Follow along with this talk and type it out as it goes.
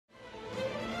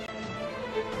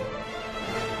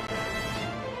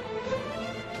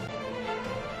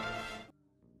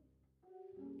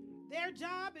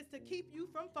job is to keep you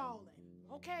from falling.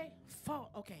 Okay.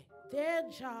 Okay. Their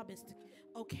job is to,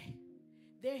 okay.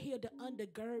 They're here to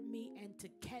undergird me and to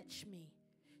catch me,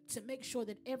 to make sure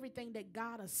that everything that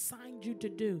God assigned you to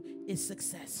do is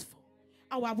successful.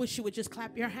 Oh, I wish you would just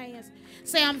clap your hands.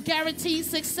 Say, I'm guaranteed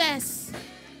success.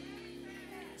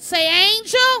 Say,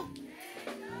 angel,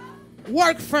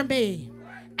 work for me.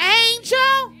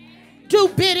 Angel, do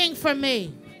bidding for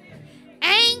me.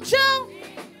 Angel,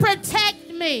 protect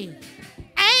me.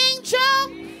 Angel,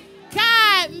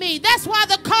 guide me. That's why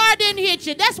the car didn't hit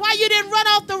you. That's why you didn't run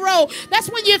off the road.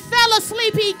 That's when you fell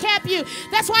asleep, he kept you.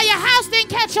 That's why your house didn't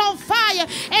catch on fire.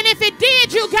 And if it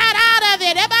did, you got out of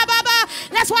it.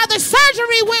 That's why the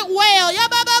surgery went well.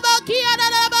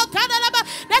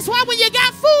 That's why when you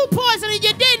got food poisoning,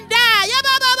 you didn't die.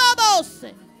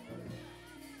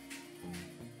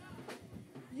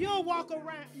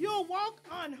 You'll walk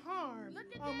unharmed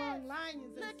among lions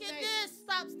and snakes. Look at this.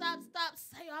 Stop.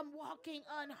 Say, I'm walking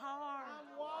unharmed.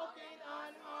 I'm walking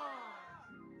unharmed.